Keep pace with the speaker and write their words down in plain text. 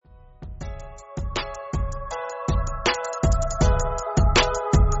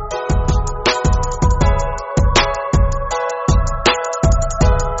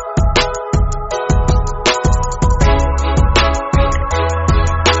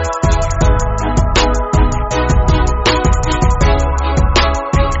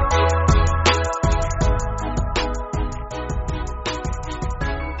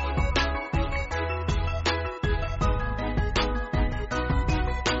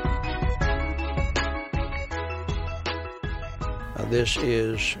This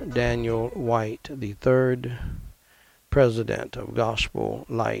is Daniel White, the third president of Gospel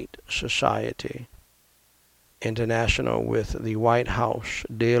Light Society International, with the White House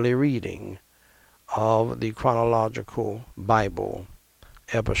daily reading of the Chronological Bible,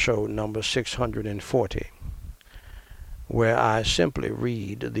 episode number 640, where I simply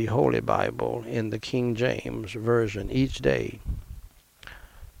read the Holy Bible in the King James Version each day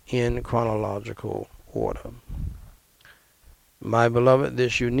in chronological order. My beloved,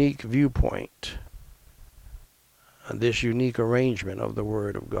 this unique viewpoint, this unique arrangement of the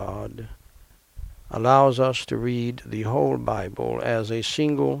Word of God allows us to read the whole Bible as a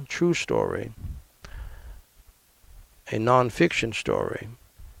single true story, a non-fiction story,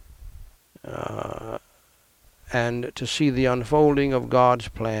 and to see the unfolding of God's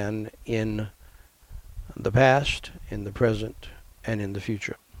plan in the past, in the present, and in the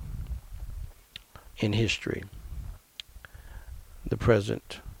future, in history, the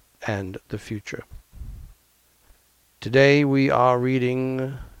present, and the future. Today we are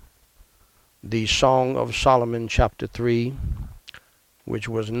reading the Song of Solomon, chapter 3, which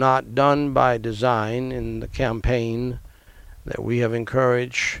was not done by design in the campaign that we have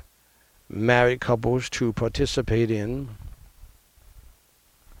encouraged married couples to participate in.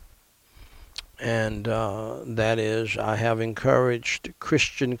 And that is, I have encouraged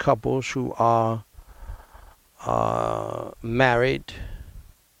Christian couples who are married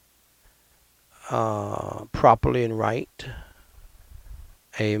properly and right.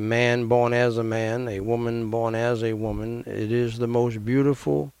 A man born as a man, a woman born as a woman. It is the most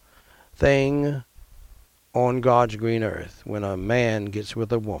beautiful thing on God's green earth when a man gets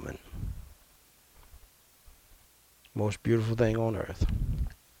with a woman. Most beautiful thing on earth.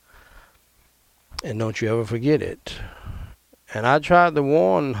 And don't you ever forget it. And I tried to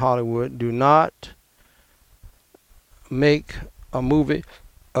warn Hollywood, do not make a movie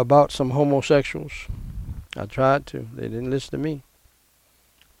about some homosexuals. I tried to. They didn't listen to me.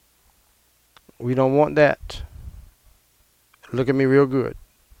 We don't want that. Look at me real good.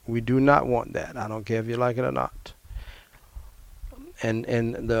 We do not want that. I don't care if you like it or not. And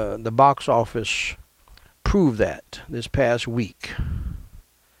the box office proved that this past week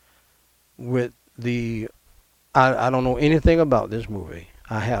with the I don't know anything about this movie.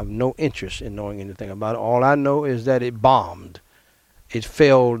 I have no interest in knowing anything about it. All I know is that it bombed. It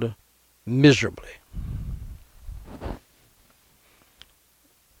failed miserably.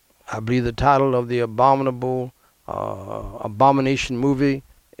 I believe the title of the abomination movie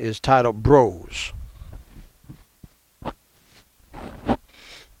is titled Bros.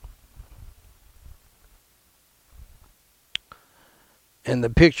 And the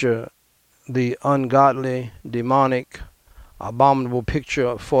picture, the ungodly, demonic, abominable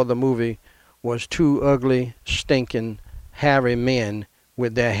picture for the movie was two ugly, stinking, hairy men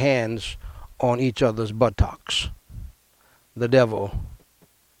with their hands on each other's buttocks. The devil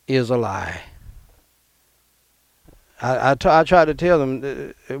is a lie. I try to tell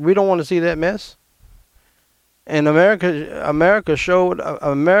them, we don't want to see that mess. And America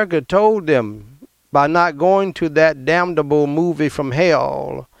told them, by not going to that damnable movie from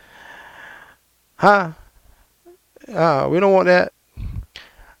hell, we don't want that.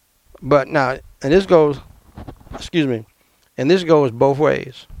 But now, and this goes both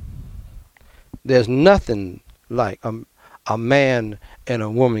ways. There's nothing like a man and a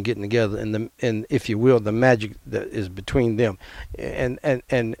woman getting together, and if you will, the magic that is between them, and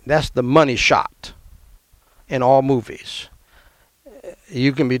that's the money shot in all movies.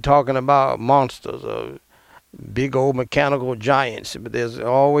 You can be talking about monsters or big old mechanical giants, but there's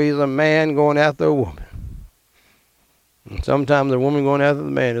always a man going after a woman. And sometimes the woman going after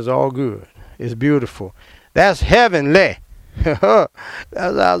the man is all good. It's beautiful. That's heavenly. That's how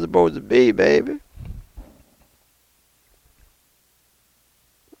it's supposed to be, baby.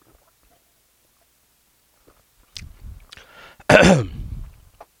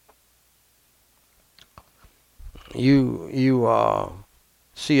 You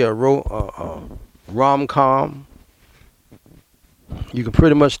see a rom-com, you can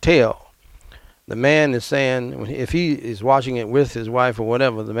pretty much tell. The man is saying, if he is watching it with his wife or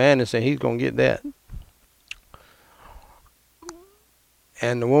whatever, the man is saying he's going to get that.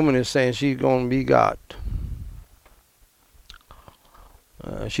 And the woman is saying she's going to be God.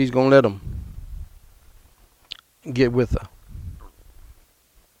 She's going to let him get with her.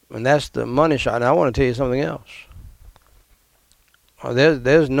 And that's the money shot. And I want to tell you something else.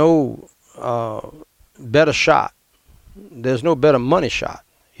 There's no better shot. There's no better money shot.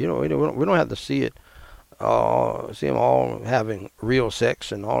 You know, we don't have to see it, see them all having real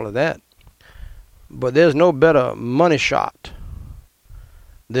sex and all of that. But there's no better money shot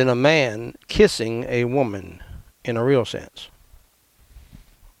than a man kissing a woman in a real sense.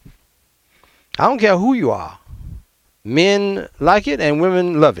 I don't care who you are. Men like it and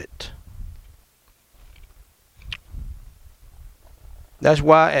women love it. That's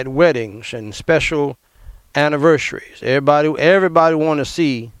why at weddings and special anniversaries, everybody want to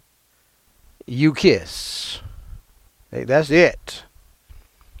see you kiss. That's it.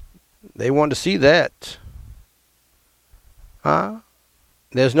 They want to see that. Huh?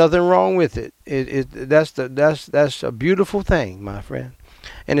 There's nothing wrong with it. That's a beautiful thing, my friend.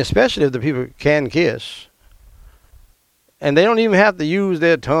 And especially if the people can kiss. And they don't even have to use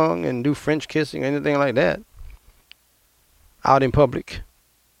their tongue and do French kissing or anything like that out in public.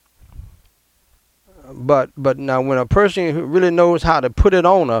 But now when a person who really knows how to put it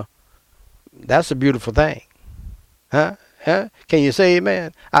on her, that's a beautiful thing. Huh? Can you say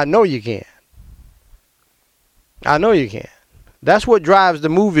amen? I know you can. I know you can. That's what drives the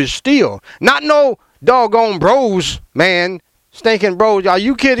movies still. Not no doggone bros, man. Stinking bros. Are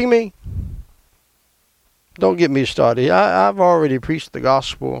you kidding me? Don't get me started. I've already preached the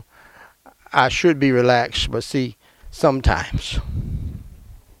gospel. I should be relaxed, but see, sometimes.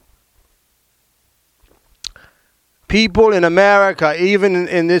 People in America, even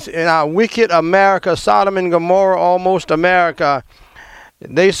in our wicked America, Sodom and Gomorrah, almost America,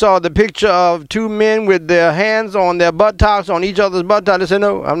 they saw the picture of two men with their hands on their buttocks, on each other's buttocks. They said,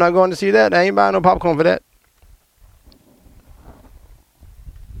 no, I'm not going to see that. I ain't buying no popcorn for that.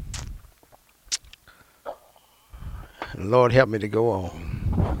 Lord, help me to go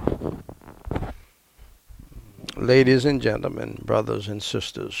on. Ladies and gentlemen, brothers and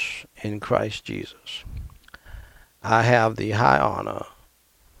sisters in Christ Jesus, I have the high honor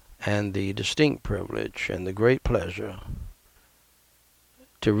and the distinct privilege and the great pleasure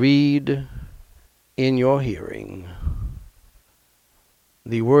to read in your hearing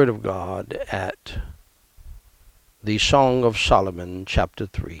the Word of God at the Song of Solomon, chapter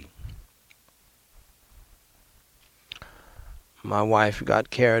 3. My wife got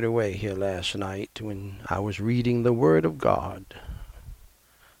carried away here last night when I was reading the Word of God.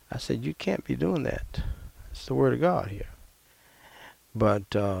 I said, you can't be doing that. It's the Word of God here.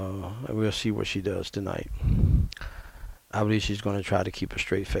 But we'll see what she does tonight. I believe she's going to try to keep a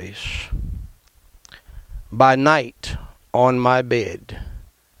straight face. By night, on my bed,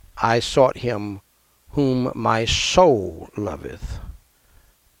 I sought him whom my soul loveth.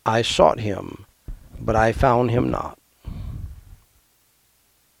 I sought him, but I found him not.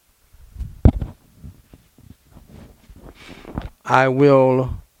 I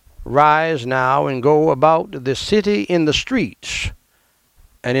will rise now and go about the city in the streets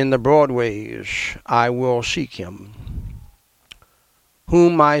and in the broadways. I will seek him.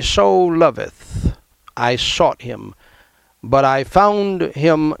 Whom my soul loveth, I sought him, but I found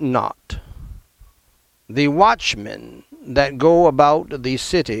him not. The watchmen that go about the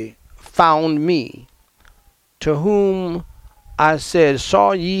city found me, to whom I said,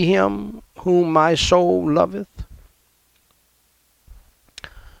 saw ye him whom my soul loveth?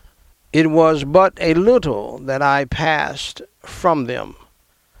 It was but a little that I passed from them,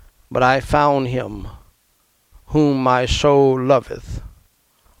 but I found him whom my soul loveth.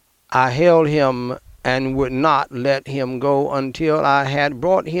 I held him and would not let him go until I had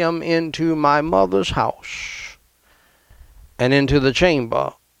brought him into my mother's house and into the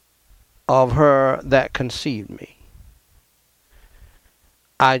chamber of her that conceived me.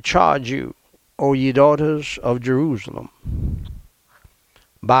 I charge you, O ye daughters of Jerusalem,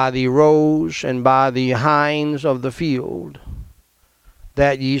 by the roes and by the hinds of the field,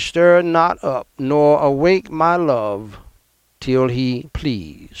 that ye stir not up, nor awake my love, till he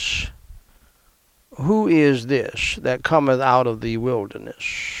please. Who is this that cometh out of the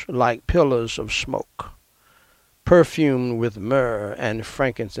wilderness, like pillars of smoke, perfumed with myrrh and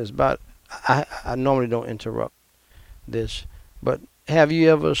frankincense? But I normally don't interrupt this, but have you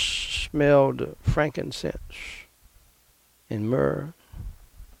ever smelled frankincense and myrrh?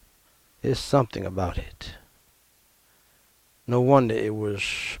 There's something about it. No wonder it was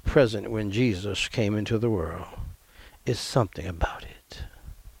present when Jesus came into the world. It's something about it.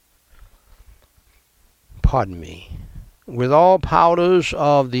 Pardon me. With all powders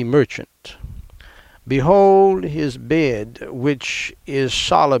of the merchant, behold his bed, which is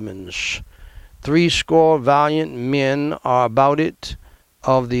Solomon's. 80 valiant men are about it,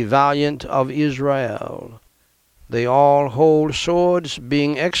 of the valiant of Israel. They all hold swords,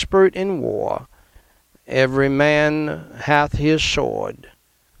 being expert in war. Every man hath his sword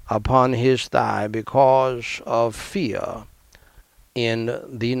upon his thigh, because of fear in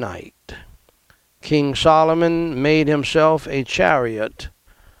the night. King Solomon made himself a chariot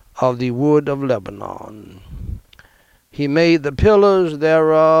of the wood of Lebanon. He made the pillars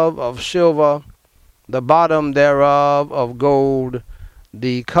thereof of silver, the bottom thereof of gold,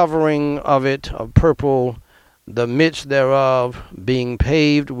 the covering of it of purple, the midst thereof being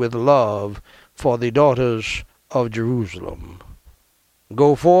paved with love for the daughters of Jerusalem.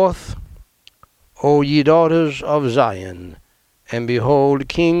 Go forth, O ye daughters of Zion, and behold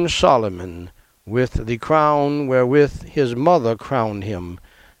King Solomon with the crown wherewith his mother crowned him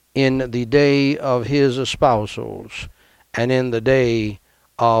in the day of his espousals, and in the day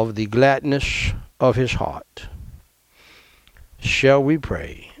of the gladness of his heart. Shall we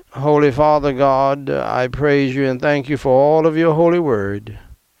pray? Holy Father God, I praise you and thank you for all of your holy word.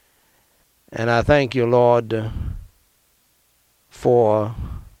 And I thank you, Lord, for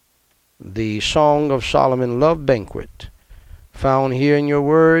the Song of Solomon Love Banquet found here in your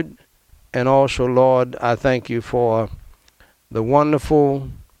word. And also, Lord, I thank you for the wonderful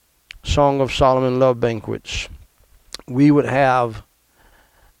Song of Solomon Love Banquets we would have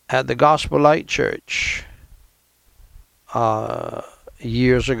at the Gospel Light Church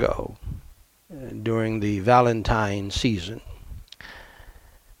years ago during the Valentine season.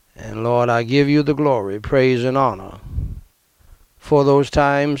 And Lord, I give you the glory, praise, and honor for those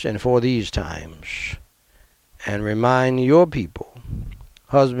times and for these times. And remind your people,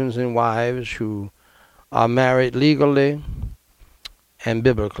 husbands and wives who are married legally and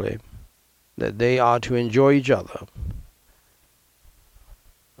biblically, that they are to enjoy each other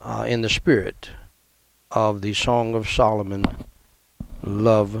in the spirit of the Song of Solomon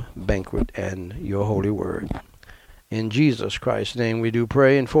Love Banquet and your holy word. In Jesus Christ's name we do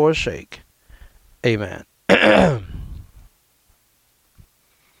pray and for his sake. Amen.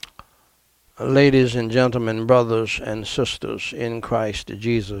 Ladies and gentlemen, brothers and sisters in Christ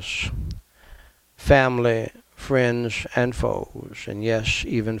Jesus, family, friends, and foes, and yes,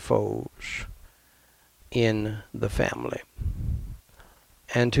 even foes in the family,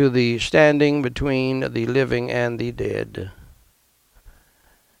 and to the standing between the living and the dead,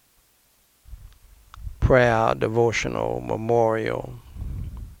 prayer, devotional, memorial,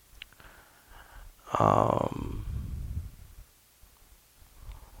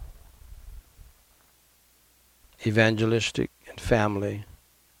 evangelistic and family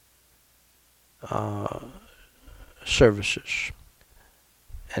services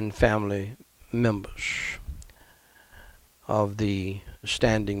and family members of the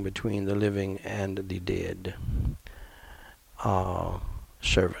standing between the living and the dead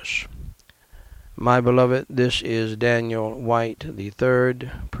service. My beloved, this is Daniel White, the third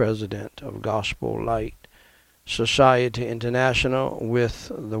president of Gospel Light Society International,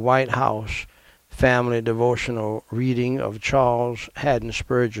 with the White House Family Devotional reading of Charles Haddon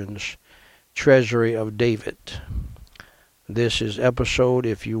Spurgeon's Treasury of David. This is episode,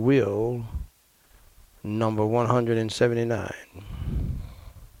 if you will, number 179.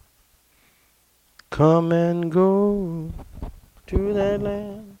 Come and go to that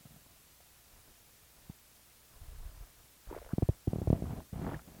land.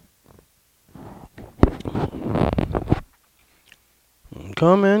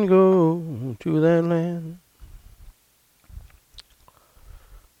 Come and go to that land.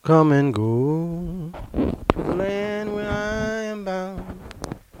 Come and go to the land where I am bound.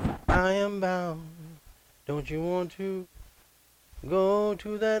 I am bound. Don't you want to go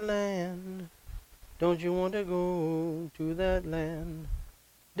to that land? Don't you want to go to that land?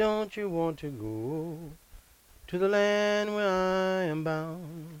 Don't you want to go to the land where I am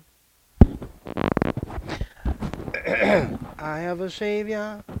bound? I have a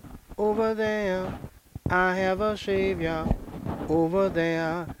Savior over there. I have a Savior over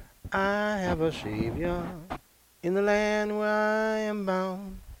there. I have a Savior in the land where I am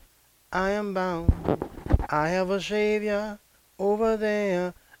bound. I am bound. I have a Savior over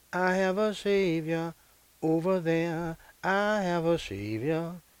there. I have a Savior over there. I have a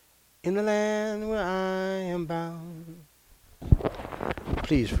Savior in the land where I am bound.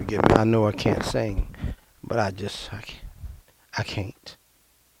 Please forgive me. I know I can't sing, but I can't.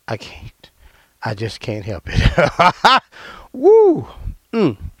 I just can't help it. Woo!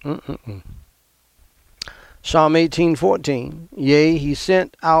 Psalm 18:14. Yea, he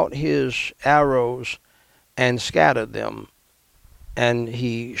sent out his arrows and scattered them, and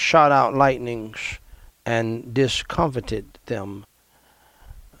he shot out lightnings and discomfited them.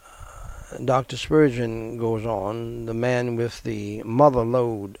 Dr. Spurgeon goes on, the man with the mother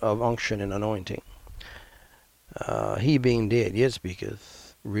lode of unction and anointing. He being dead yet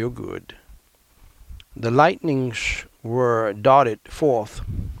speaketh, real good. The lightnings were darted forth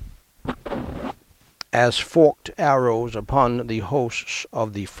as forked arrows upon the hosts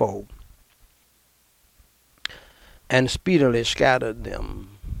of the foe, and speedily scattered them.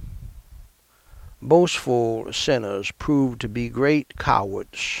 Boastful sinners prove to be great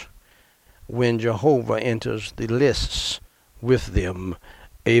cowards when Jehovah enters the lists with them.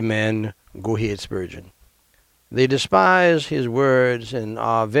 Amen. Go ahead, Spurgeon. They despise his words and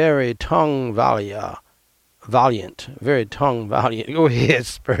are very valiant. Very tongue valiant. Go ahead,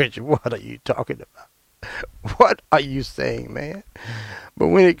 Spurgeon. What are you talking about? What are you saying, man? But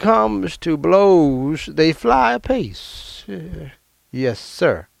when it comes to blows, they fly apace. Yes,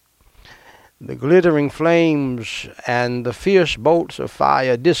 sir. The glittering flames and the fierce bolts of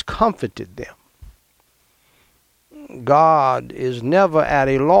fire discomfited them. God is never at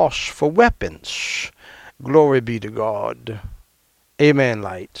a loss for weapons. Glory be to God. Amen,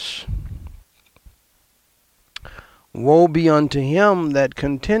 lights. Woe be unto him that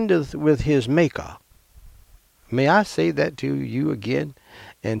contendeth with his Maker. May I say that to you again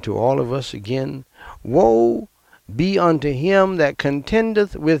and to all of us again? Woe be unto him that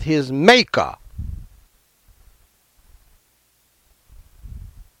contendeth with his Maker.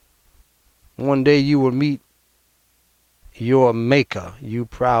 One day you will meet your Maker, you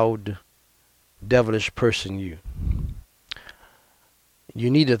proud, devilish person, you. You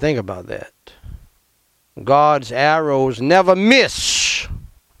need to think about that. God's arrows never miss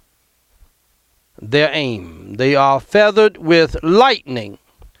their aim. They are feathered with lightning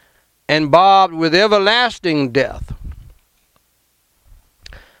and barbed with everlasting death.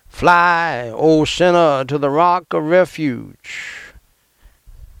 Fly, O sinner, to the rock of refuge.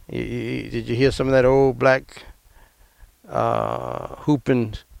 Did you hear some of that old black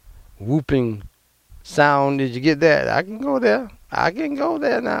whooping sound? Did you get that? I can go there. I can go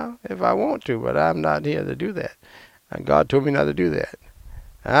there now if I want to, but I'm not here to do that. And God told me not to do that.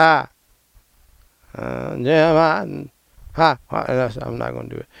 I'm not going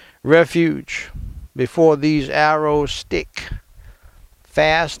to do it. Refuge before these arrows stick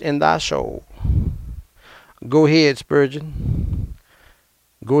fast in thy soul. Go ahead, Spurgeon.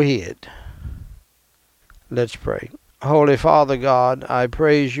 Go ahead. Let's pray. Holy Father God, I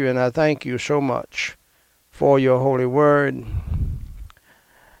praise you and I thank you so much for your holy word.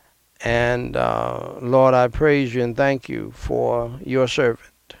 And Lord, I praise you and thank you for your servant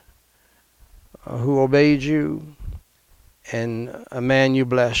who obeyed you, and a man you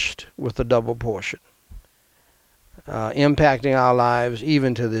blessed with a double portion, impacting our lives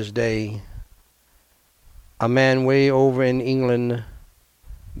even to this day. A man way over in England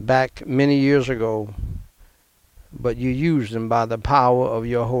back many years ago, but you used him by the power of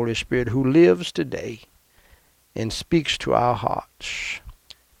your Holy Spirit, who lives today and speaks to our hearts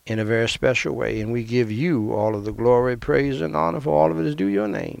in a very special way. And we give you all of the glory, praise, and honor, for all of it is due your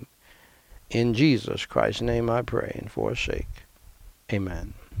name. In Jesus Christ's name I pray, and for his sake.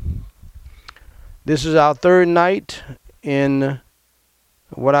 Amen. This is our third night in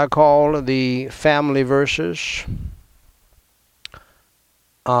what I call the family verses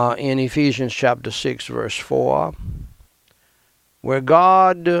in Ephesians chapter 6, verse 4, where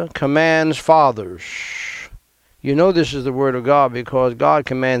God commands fathers. You know this is the word of God because God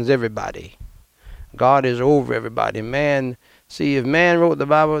commands everybody. God is over everybody. Man, see, if man wrote the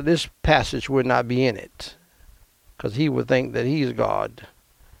Bible, this passage would not be in it, because he would think that he's God.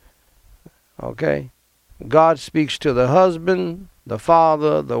 Okay? God speaks to the husband, the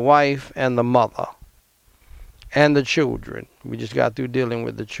father, the wife, and the mother, and the children. We just got through dealing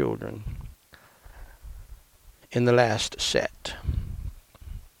with the children in the last set.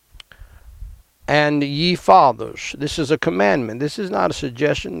 And ye fathers, this is a commandment. This is not a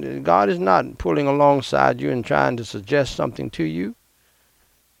suggestion. God is not pulling alongside you and trying to suggest something to you.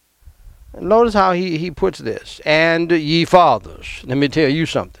 And notice how he puts this. And ye fathers, let me tell you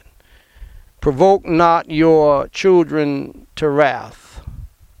something. Provoke not your children to wrath,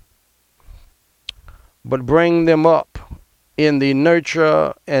 but bring them up in the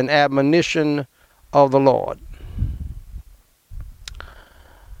nurture and admonition of the Lord.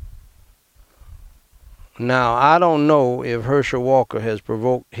 Now, I don't know if Herschel Walker has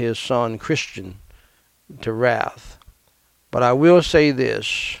provoked his son Christian to wrath, but I will say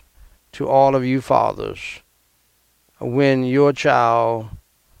this to all of you fathers. When your child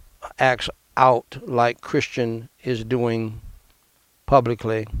acts out like Christian is doing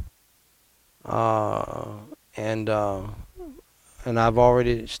publicly, and I've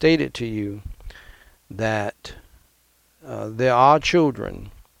already stated to you that there are children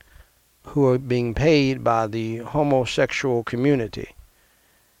who are being paid by the homosexual community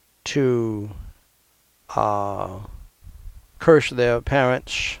to curse their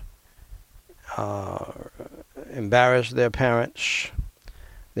parents uh, embarrass their parents.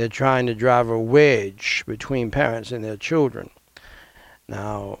 They're trying to drive a wedge between parents and their children.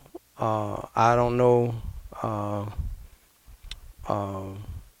 Now, I don't know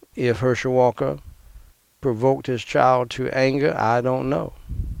if Herschel Walker provoked his child to anger. I don't know.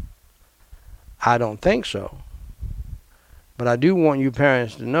 I don't think so. But I do want you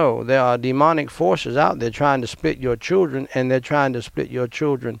parents to know there are demonic forces out there trying to split your children, and they're trying to split your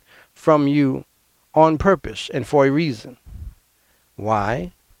children from you on purpose and for a reason.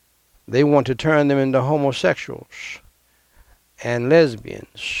 Why? They want to turn them into homosexuals and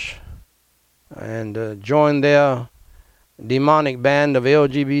lesbians and join their demonic band of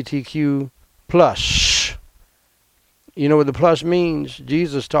LGBTQ plus. You know what the plus means?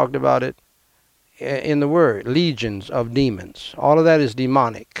 Jesus talked about it in the word, legions of demons. All of that is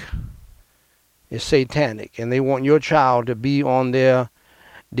demonic. It's satanic, and they want your child to be on their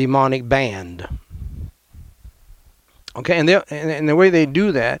demonic band. Okay, and the way they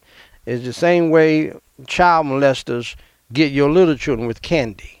do that is the same way child molesters get your little children with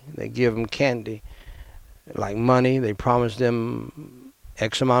candy. They give them candy, like money. They promise them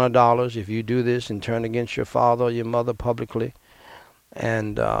X amount of dollars if you do this and turn against your father or your mother publicly.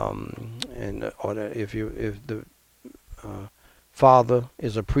 And or if the father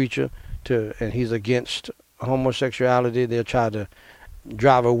is a preacher and he's against homosexuality, they'll try to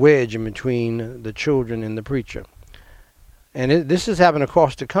drive a wedge in between the children and the preacher. And this has happened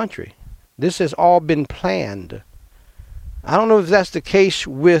across the country. This has all been planned. I don't know if that's the case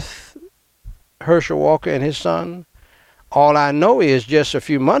with Herschel Walker and his son. All I know is just a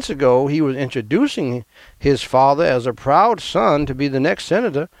few months ago, he was introducing his father as a proud son to be the next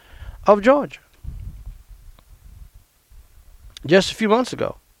senator of Georgia. Just a few months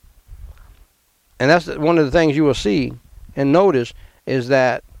ago. And that's one of the things you will see and notice is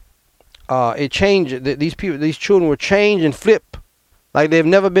that it changed. These children will change and flip like they've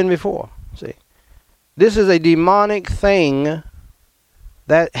never been before. See, this is a demonic thing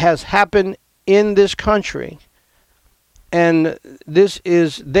that has happened in this country. And this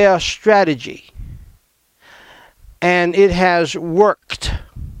is their strategy. And it has worked.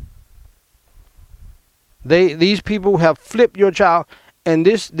 These people have flipped your child. And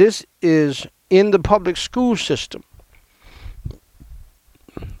this is in the public school system.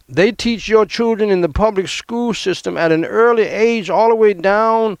 They teach your children in the public school system at an early age all the way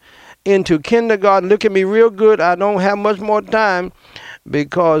down into kindergarten. Look at me real good. I don't have much more time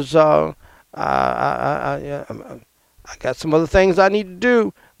because I got some other things I need to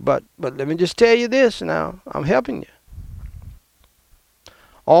do, but let me just tell you this now. I'm helping you.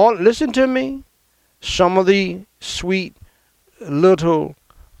 Listen to me. Some of the sweet little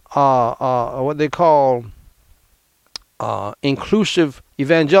what they call inclusive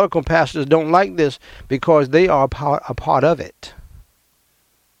evangelical pastors don't like this because they are a part of it.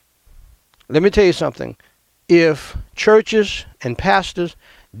 Let me tell you something. If churches and pastors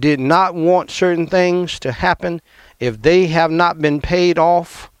did not want certain things to happen, if they have not been paid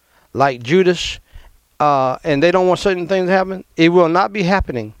off like Judas, and they don't want certain things to happen, it will not be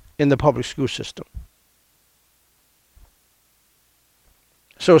happening in the public school system.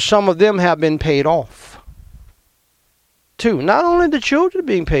 So some of them have been paid off too. Not only the children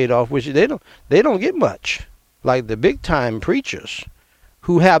being paid off, which they don't get much, like the big time preachers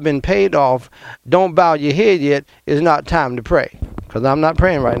who have been paid off. Don't bow your head yet. It's not time to pray, because I'm not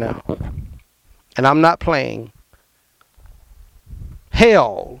praying right now, and I'm not playing.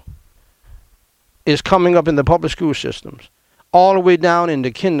 Hell is coming up in the public school systems, all the way down into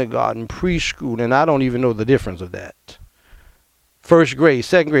kindergarten, preschool, and I don't even know the difference of that. First grade,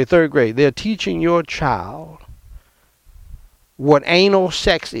 second grade, third grade. They're teaching your child what anal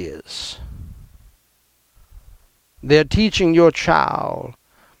sex is. They're teaching your child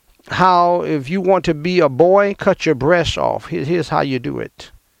how, if you want to be a boy, cut your breasts off. Here's how you do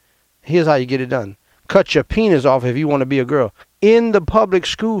it. Here's how you get it done. Cut your penis off if you want to be a girl. In the public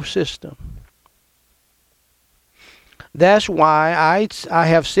school system. That's why I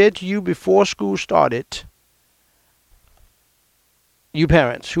have said to you before school started, you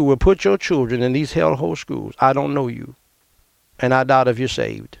parents who will put your children in these hellhole schools, I don't know you. And I doubt if you're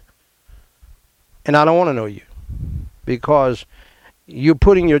saved. And I don't want to know you. Because you're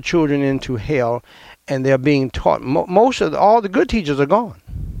putting your children into hell and they're being taught. All the good teachers are gone.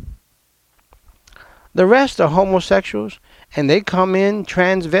 The rest are homosexuals, and they come in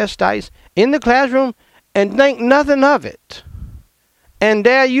transvestites in the classroom and think nothing of it and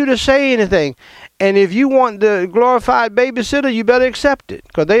dare you to say anything. And if you want the glorified babysitter, you better accept it,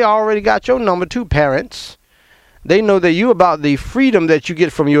 because they already got your number. Two parents. They know that you about the freedom that you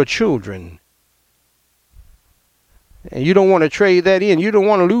get from your children. And you don't want to trade that in. You don't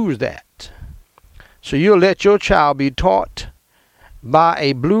want to lose that. So you'll let your child be taught by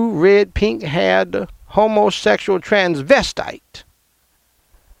a blue, red, pink-haired homosexual transvestite.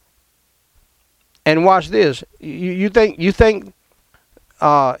 And watch this. You think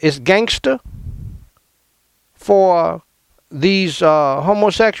it's gangster for these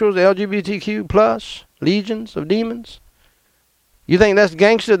homosexuals, LGBTQ plus legions of demons? You think that's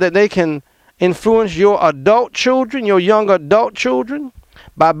gangster that they can influence your adult children, your young adult children,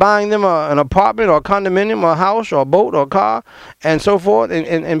 by buying them an apartment or a condominium or a house or a boat or a car and so forth,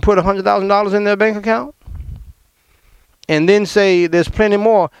 and put $100,000 in their bank account? And then say, there's plenty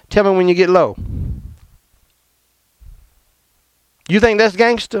more. Tell me when you get low. You think that's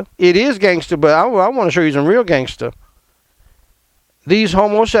gangster? It is gangster, but I want to show you some real gangster. These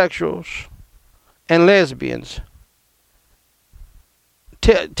homosexuals and lesbians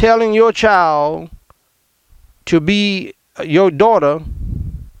telling your child to be your daughter,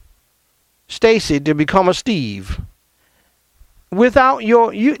 Stacy, to become a Steve. Without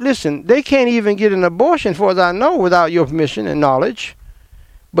you listen, they can't even get an abortion, for as I know, without your permission and knowledge.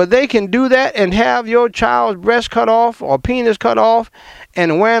 But they can do that and have your child's breast cut off or penis cut off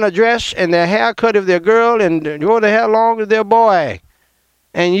and wearing a dress and their hair cut if they're a girl and grow their hair long if they're a boy.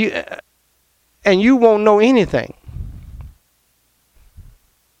 And you won't know anything.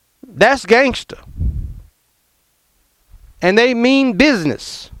 That's gangster. And they mean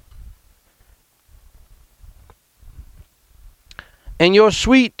business. And your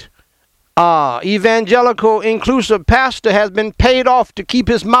sweet evangelical inclusive pastor has been paid off to keep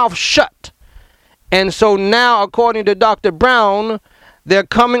his mouth shut. And so now, according to Dr. Brown, they're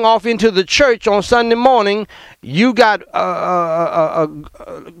coming off into the church on Sunday morning. You got a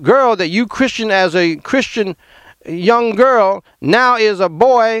girl that you christen as a Christian young girl now is a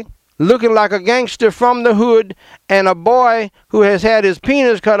boy looking like a gangster from the hood, and a boy who has had his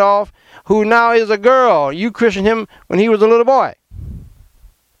penis cut off who now is a girl. You christened him when he was a little boy.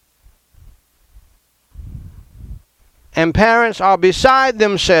 And parents are beside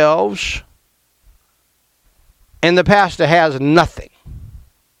themselves, and the pastor has nothing.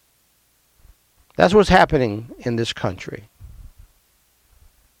 That's what's happening in this country.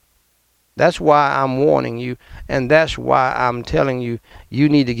 That's why I'm warning you, and that's why I'm telling you, you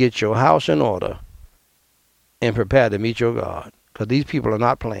need to get your house in order and prepare to meet your God, because these people are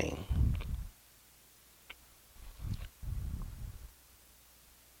not playing.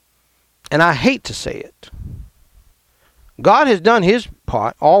 And I hate to say it. God has done his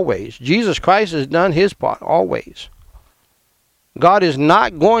part always. Jesus Christ has done his part always. God is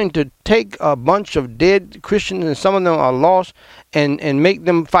not going to take a bunch of dead Christians, and some of them are lost, and make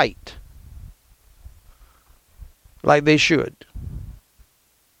them fight like they should.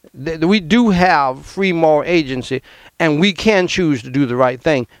 We do have free moral agency, and we can choose to do the right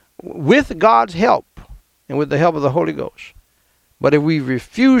thing with God's help and with the help of the Holy Ghost. But if we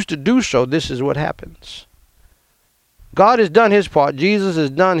refuse to do so, this is what happens. God has done his part. Jesus has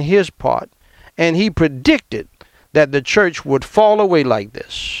done his part. And he predicted that the church would fall away like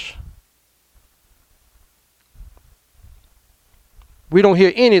this. We don't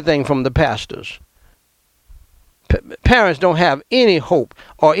hear anything from the pastors. Parents don't have any hope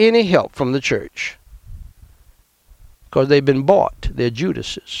or any help from the church, because they've been bought. They're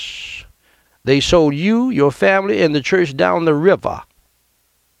Judases. They sold you, your family, and the church down the river,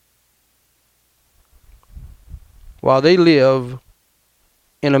 while they live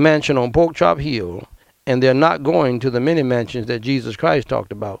in a mansion on Pork Chop Hill, and they're not going to the many mansions that Jesus Christ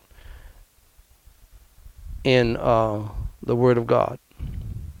talked about in the Word of God.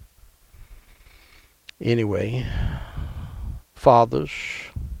 Anyway, fathers,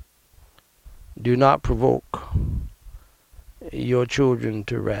 do not provoke your children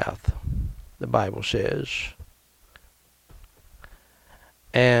to wrath, the Bible says.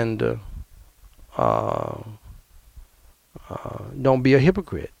 And don't be a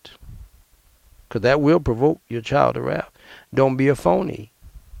hypocrite, because that will provoke your child to wrath. Don't be a phony.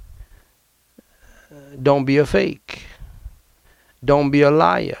 Don't be a fake. Don't be a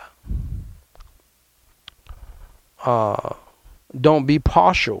liar. Don't be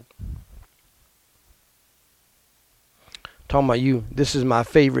partial. Talking about you, this is my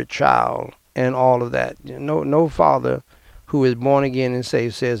favorite child, and all of that. No father who is born again and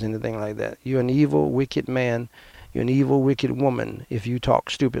saved says anything like that. You're an evil, wicked man. You're an evil, wicked woman if you talk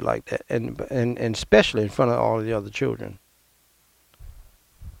stupid like that, and especially in front of all the other children.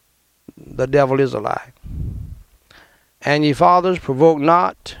 The devil is a lie. And ye fathers, provoke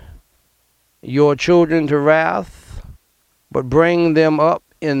not your children to wrath, but bring them up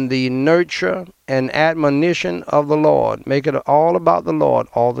in the nurture and admonition of the Lord. Make it all about the Lord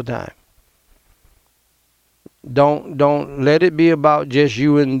all the time. Don't let it be about just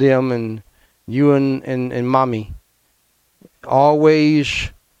you and them and you and mommy. Always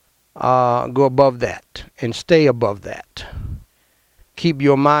go above that and stay above that. Keep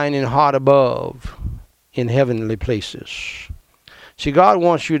your mind and heart above in heavenly places. See, God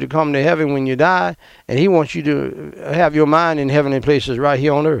wants you to come to heaven when you die, and he wants you to have your mind in heavenly places right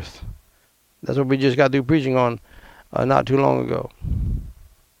here on earth. That's what we just got through preaching on not too long ago.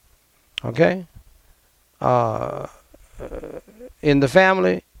 Okay? In the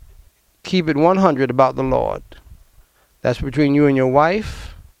family, keep it 100 about the Lord. That's between you and your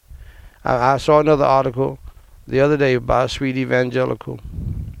wife. I saw another article the other day about Sweet Evangelical.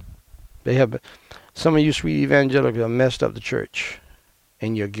 Some of you Sweet Evangelical have messed up the church,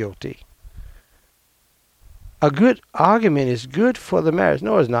 and you're guilty. A good argument is good for the marriage.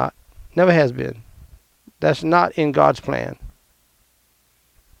 No, it's not. Never has been. That's not in God's plan.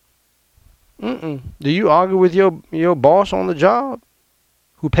 Do you argue with your boss on the job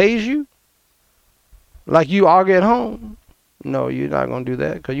who pays you like you argue at home? No, you're not going to do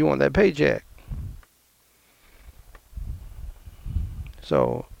that because you want that paycheck.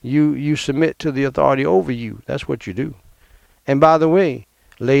 So you submit to the authority over you. That's what you do. And by the way,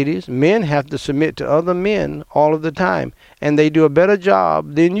 ladies, men have to submit to other men all of the time, and they do a better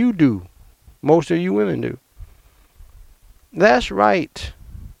job than you do. Most of you women do. That's right.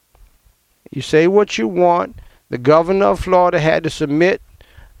 You say what you want. The governor of Florida had to submit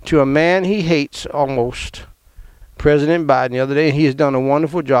to a man he hates almost, President Biden, the other day, and he has done a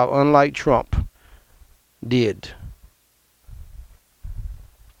wonderful job, unlike Trump did.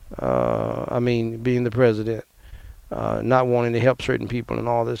 Being the president, not wanting to help certain people and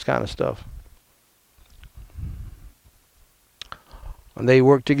all this kind of stuff. And they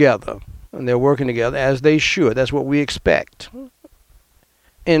work together, and they're working together as they should. That's what we expect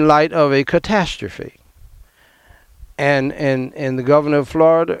in light of a catastrophe. And the governor of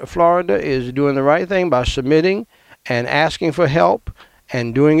Florida is doing the right thing by submitting and asking for help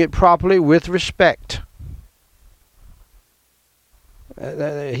and doing it properly with respect.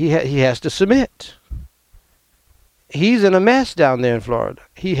 He has to submit. He's in a mess down there in Florida.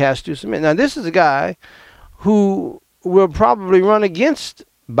 He has to submit. Now, this is a guy who will probably run against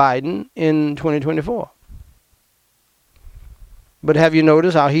Biden in 2024. But have you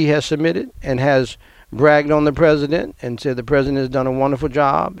noticed how he has submitted and has bragged on the president and said the president has done a wonderful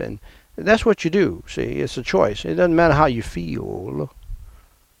job? And that's what you do. See, it's a choice. It doesn't matter how you feel,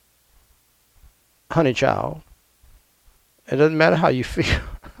 honey child. It doesn't matter how you feel.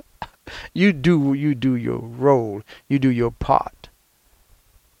 You do your role. You do your part.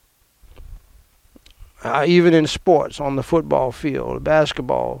 Even in sports, on the football field,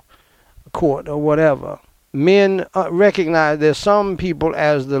 basketball court, or whatever, men recognize there's some people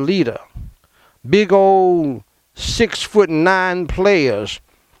as the leader. Big old 6'9" players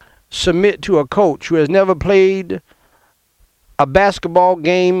submit to a coach who has never played a basketball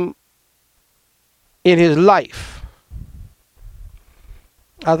game in his life.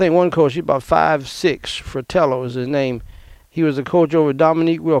 I think one coach, he's about 5'6", Fratello is his name. He was the coach over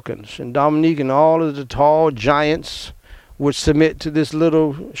Dominique Wilkins. And Dominique and all of the tall giants would submit to this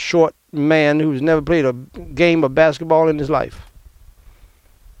little short man who's never played a game of basketball in his life.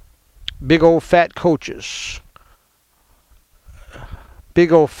 Big old fat coaches.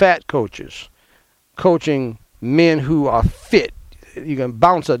 Big old fat coaches. Coaching men who are fit. You can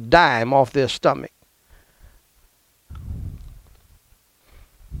bounce a dime off their stomach.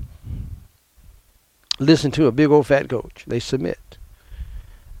 Listen to a big old fat coach. They submit.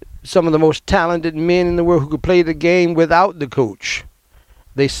 Some of the most talented men in the world who could play the game without the coach,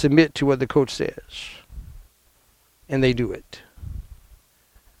 they submit to what the coach says. And they do it.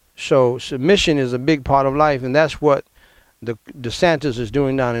 So submission is a big part of life, and that's what the DeSantis is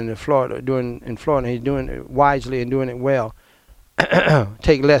doing down in Florida. He's doing it wisely and doing it well.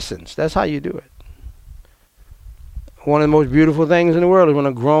 Take lessons. That's how you do it. One of the most beautiful things in the world is when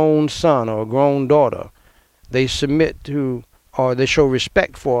a grown son or a grown daughter, they submit to or they show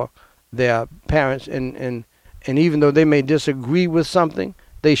respect for their parents, and even though they may disagree with something,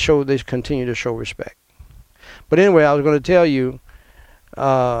 they continue to show respect. But anyway, I was going to tell you,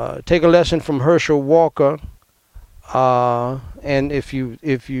 take a lesson from Herschel Walker, and if you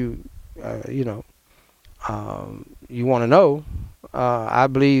want to know, I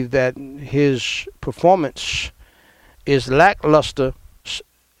believe that his performance is lackluster,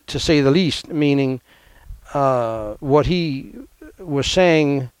 to say the least, meaning what he was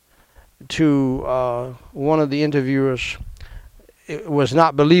saying to one of the interviewers it was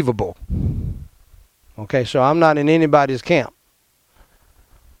not believable. Okay, so I'm not in anybody's camp.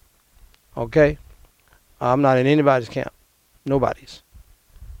 Okay, I'm not in anybody's camp, nobody's.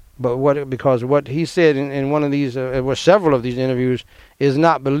 But because what he said in one of these, it was several of these interviews, is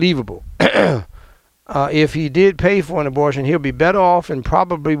not believable. If he did pay for an abortion, he'll be better off and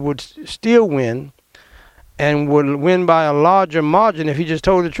probably would still win, and would win by a larger margin if he just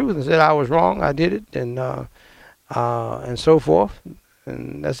told the truth and said, I was wrong, I did it, and so forth,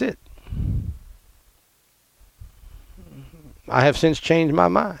 and that's it. I have since changed my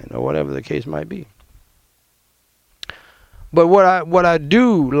mind, or whatever the case might be. But what I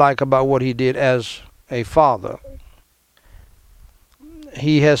do like about what he did as a father,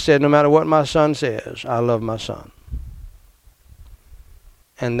 he has said, no matter what my son says, I love my son.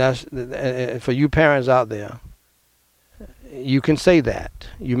 And that's, for you parents out there, you can say that.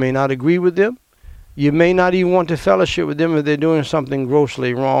 You may not agree with them. You may not even want to fellowship with them if they're doing something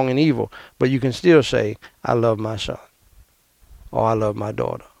grossly wrong and evil. But you can still say, I love my son. Or I love my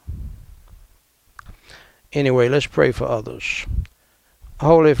daughter. Anyway, let's pray for others.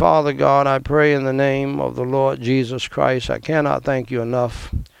 Holy Father God, I pray in the name of the Lord Jesus Christ. I cannot thank you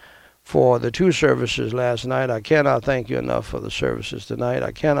enough for the 2 services last night. I cannot thank you enough for the services tonight.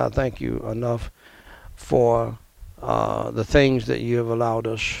 I cannot thank you enough for the things that you have allowed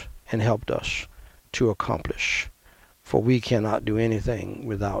us and helped us to accomplish. For we cannot do anything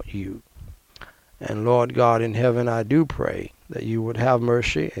without you. And Lord God in heaven, I do pray that you would have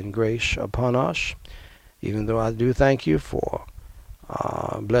mercy and grace upon us, even though I do thank you for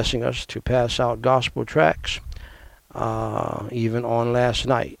blessing us to pass out gospel tracts, even on last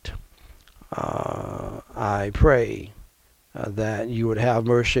night. I pray that you would have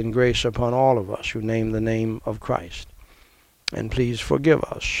mercy and grace upon all of us who name the name of Christ. And please forgive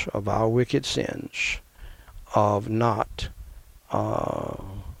us of our wicked sins of not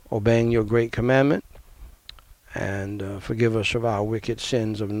obeying your great commandment, and forgive us of our wicked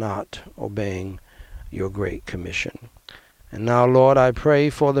sins of not obeying your great commission. And now, Lord, I pray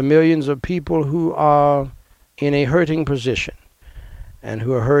for the millions of people who are in a hurting position and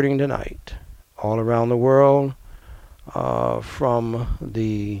who are hurting tonight all around the world from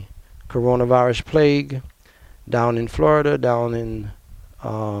the coronavirus plague, down in Florida, down in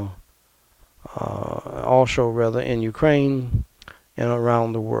also rather in Ukraine and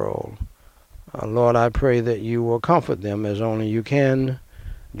around the world. Lord, I pray that you will comfort them as only you can,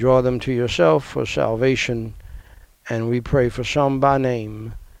 draw them to yourself for salvation, and we pray for some by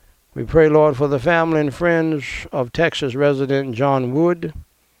name. We pray, Lord, for the family and friends of Texas resident John Wood.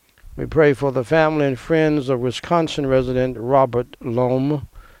 We pray for the family and friends of Wisconsin resident Robert Lohm.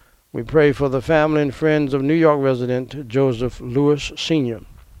 We pray for the family and friends of New York resident Joseph Lewis Sr.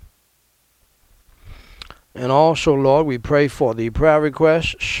 And also, Lord, we pray for the prayer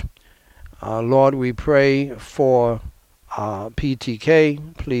requests. Lord, we pray for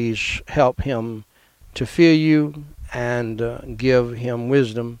PTK. Please help him to fear you and give him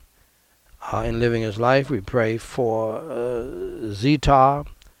wisdom in living his life. We pray for Zita.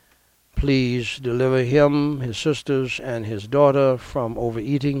 Please deliver him, his sisters, and his daughter from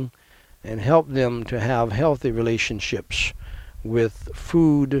overeating and help them to have healthy relationships with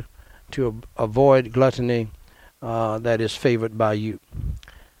food to avoid gluttony that is favored by you.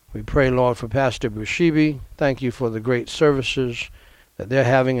 We pray, Lord, for Pastor Bushibi. Thank you for the great services that they're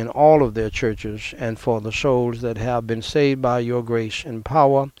having in all of their churches and for the souls that have been saved by your grace and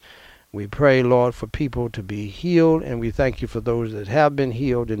power. We pray, Lord, for people to be healed, and we thank you for those that have been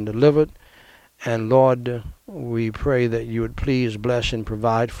healed and delivered. And Lord, we pray that you would please bless and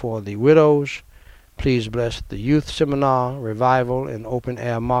provide for the widows. Please bless the youth seminar, revival, and open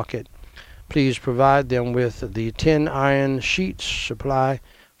air market. Please provide them with the 10 iron sheets supply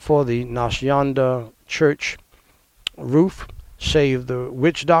for the Nasyanda church roof. Save the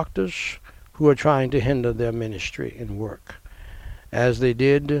witch doctors who are trying to hinder their ministry and work, as they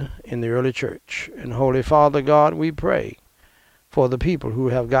did in the early church. And Holy Father God, we pray for the people who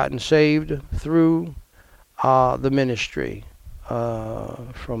have gotten saved through the ministry,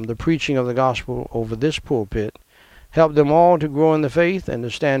 from the preaching of the gospel over this pulpit. Help them all to grow in the faith and to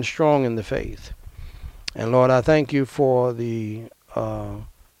stand strong in the faith. And Lord, I thank you for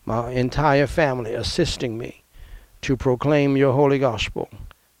my entire family assisting me to proclaim your holy gospel.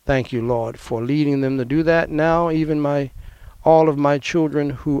 Thank you, Lord, for leading them to do that. Now, even all of my children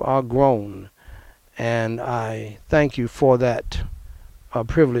who are grown. And I thank you for that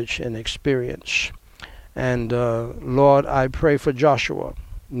privilege and experience. And Lord, I pray for Joshua,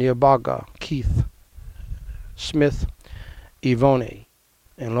 Niabaga, Keith, Smith, Ivone.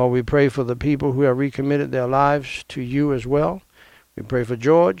 And Lord, we pray for the people who have recommitted their lives to you as well. We pray for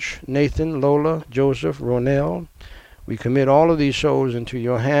George, Nathan, Lola, Joseph, Ronell. We commit all of these souls into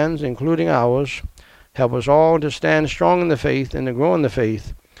your hands, including ours. Help us all to stand strong in the faith and to grow in the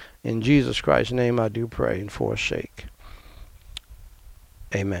faith. In Jesus Christ's name I do pray and for his sake.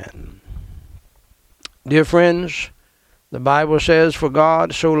 Amen. Dear friends, the Bible says, "For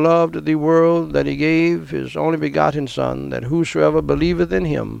God so loved the world that he gave his only begotten Son, that whosoever believeth in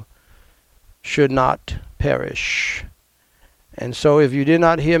him should not perish." And so if you did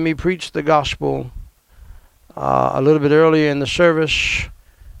not hear me preach the gospel a little bit earlier in the service,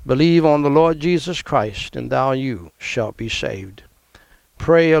 believe on the Lord Jesus Christ, and you shalt be saved.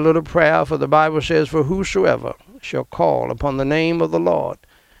 Pray a little prayer, for the Bible says, "For whosoever shall call upon the name of the Lord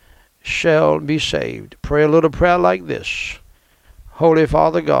shall be saved." Pray a little prayer like this: Holy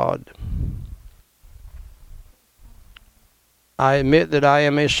Father God, I admit that I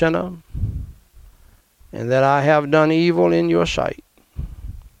am a sinner and that I have done evil in your sight.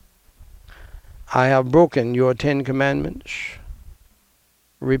 I have broken your 10 commandments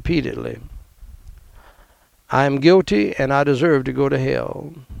repeatedly. I am guilty and I deserve to go to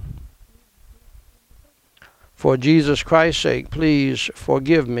hell. For Jesus Christ's sake, please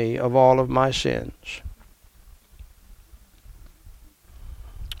forgive me of all of my sins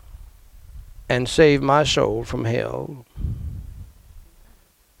and save my soul from hell.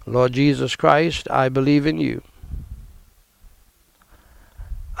 Lord Jesus Christ, I believe in you.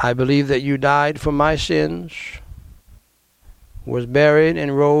 I believe that you died for my sins, was buried,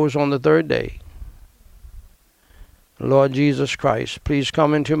 and rose on the 3rd day. Lord Jesus Christ, please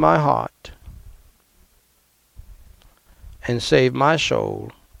come into my heart and save my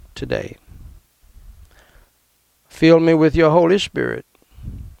soul today. Fill me with your Holy Spirit.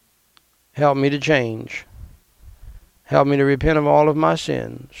 Help me to change. Help me to repent of all of my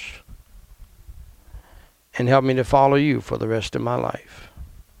sins. And help me to follow you for the rest of my life.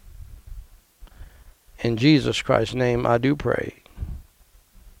 In Jesus Christ's name I do pray.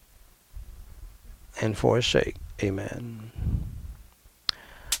 And for his sake, amen.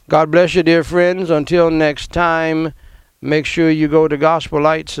 God bless you, dear friends. Until next time, make sure you go to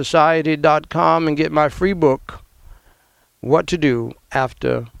GospelLightSociety.com and get my free book, What to Do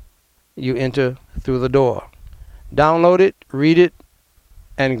After You Enter Through the Door. Download it, read it,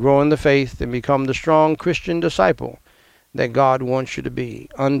 and grow in the faith and become the strong Christian disciple that God wants you to be.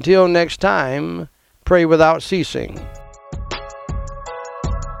 Until next time, pray without ceasing.